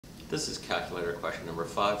This is calculator question number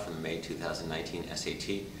 5 from the May 2019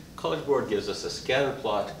 SAT. College Board gives us a scatter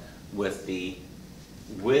plot with the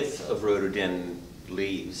width of rhododendron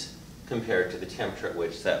leaves compared to the temperature at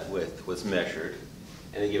which that width was measured.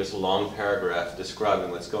 And they give us a long paragraph describing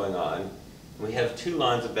what's going on. And we have two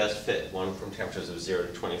lines of best fit, one from temperatures of 0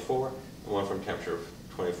 to 24 and one from temperature of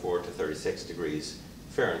 24 to 36 degrees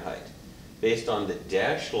Fahrenheit. Based on the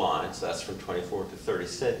dashed line, so that's from 24 to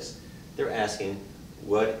 36, they're asking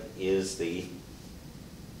what is the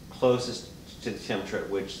closest to the temperature at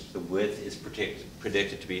which the width is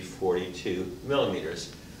predicted to be 42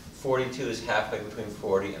 millimeters. 42 is halfway between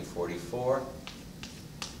 40 and 44.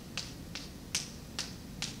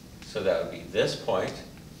 So that would be this point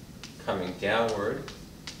coming downward,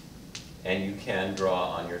 and you can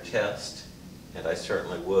draw on your test, and I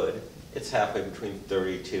certainly would. It's halfway between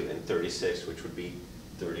 32 and 36, which would be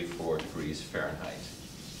 34 degrees Fahrenheit.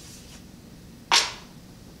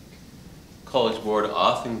 College Board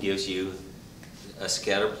often gives you a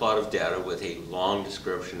scatter plot of data with a long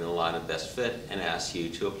description and a line of best fit and asks you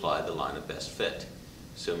to apply the line of best fit.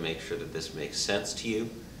 So make sure that this makes sense to you.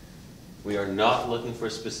 We are not looking for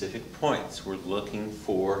specific points. We're looking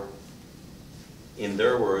for, in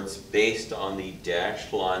their words, based on the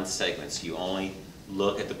dashed line segments. You only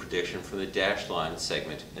look at the prediction for the dashed line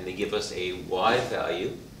segment, and they give us a y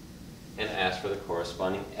value and ask for the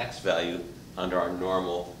corresponding x value under our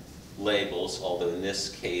normal labels, although in this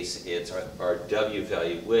case it's our w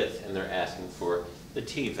value width, and they're asking for the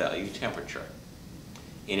t value temperature.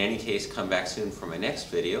 In any case, come back soon for my next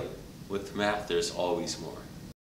video. With math, there's always more.